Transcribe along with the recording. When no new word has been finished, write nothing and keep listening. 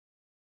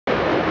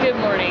Good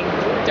morning,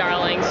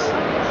 darlings.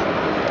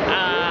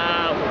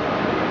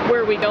 Where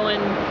are we going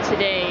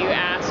today, you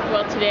ask?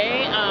 Well,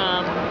 today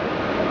I'm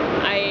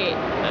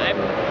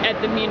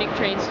at the Munich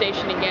train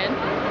station again.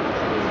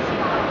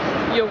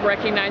 You'll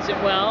recognize it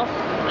well,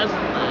 as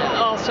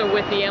also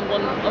with the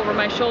emblem over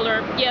my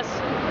shoulder. Yes,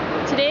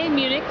 today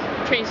Munich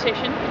train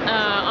station,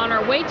 on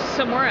our way to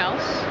somewhere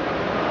else,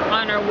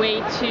 on our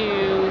way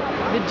to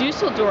the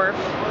Dusseldorf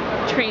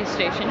train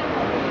station,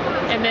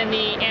 and then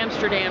the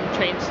Amsterdam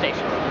train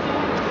station.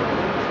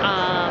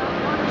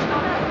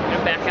 I'm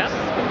gonna back up.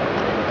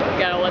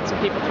 Gotta let some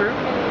people through.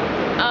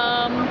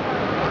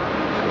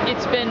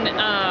 It's been,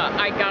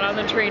 I got on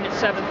the train at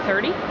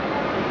 7:30,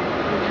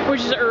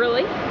 which is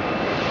early.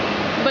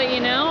 But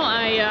you know,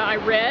 I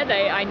read,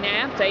 I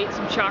napped, I ate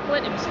some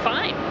chocolate, it was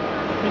fine.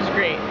 It was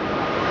great.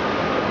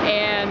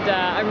 And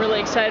I'm really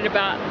excited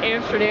about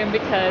Amsterdam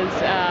because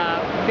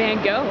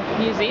Van Gogh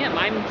Museum.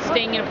 I'm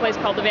staying in a place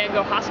called the Van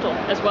Gogh Hostel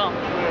as well.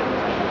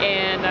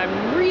 And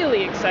I'm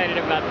really excited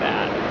about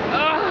that.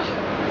 Oh,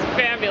 it's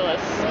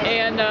fabulous.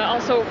 And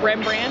also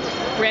Rembrandt,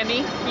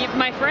 Remy,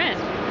 my friend,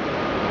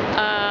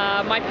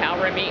 my pal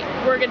Remy.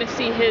 We're going to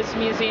see his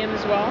museum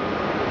as well.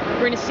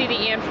 We're going to see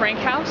the Anne Frank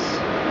house.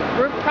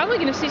 We're probably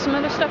going to see some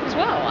other stuff as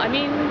well. I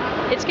mean,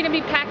 it's going to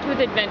be packed with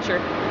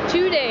adventure.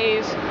 2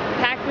 days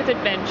packed with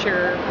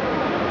adventure.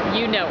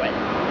 You know it.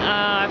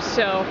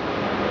 So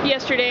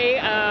yesterday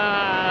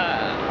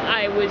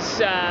I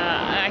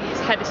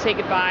had to say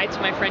goodbye to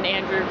my friend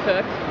Andrew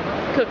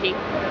Cookie,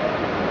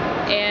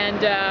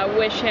 and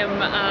wish him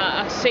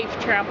a safe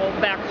travel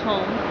back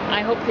home.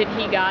 I hope that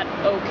he got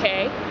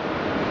okay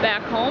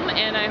back home,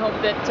 and I hope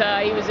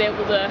that he was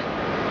able to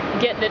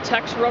get in a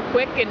tux real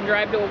quick and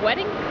drive to a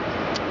wedding.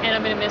 And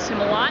I'm going to miss him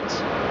a lot.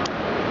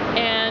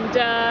 And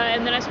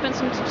then I spent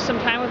some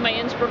time with my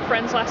Innsbruck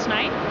friends last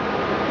night.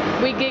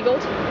 We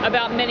giggled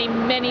about many,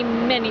 many,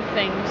 many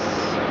things,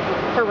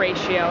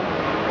 Horatio.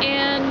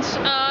 And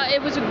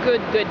it was a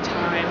good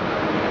time.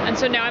 And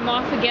so now I'm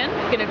off again.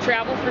 Going to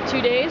travel for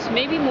 2 days,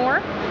 maybe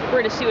more.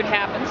 We're going to see what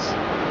happens.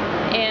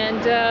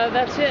 And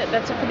that's it.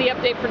 That's it for the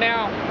update for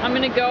now. I'm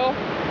going to go.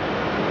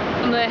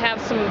 I'm going to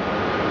have some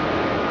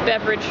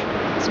beverage,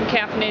 some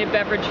caffeinated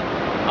beverage,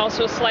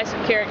 also a slice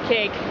of carrot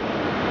cake.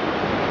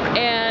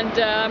 And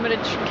I'm going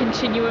to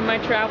continue in my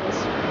travels.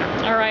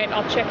 All right,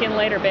 I'll check in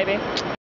later, baby.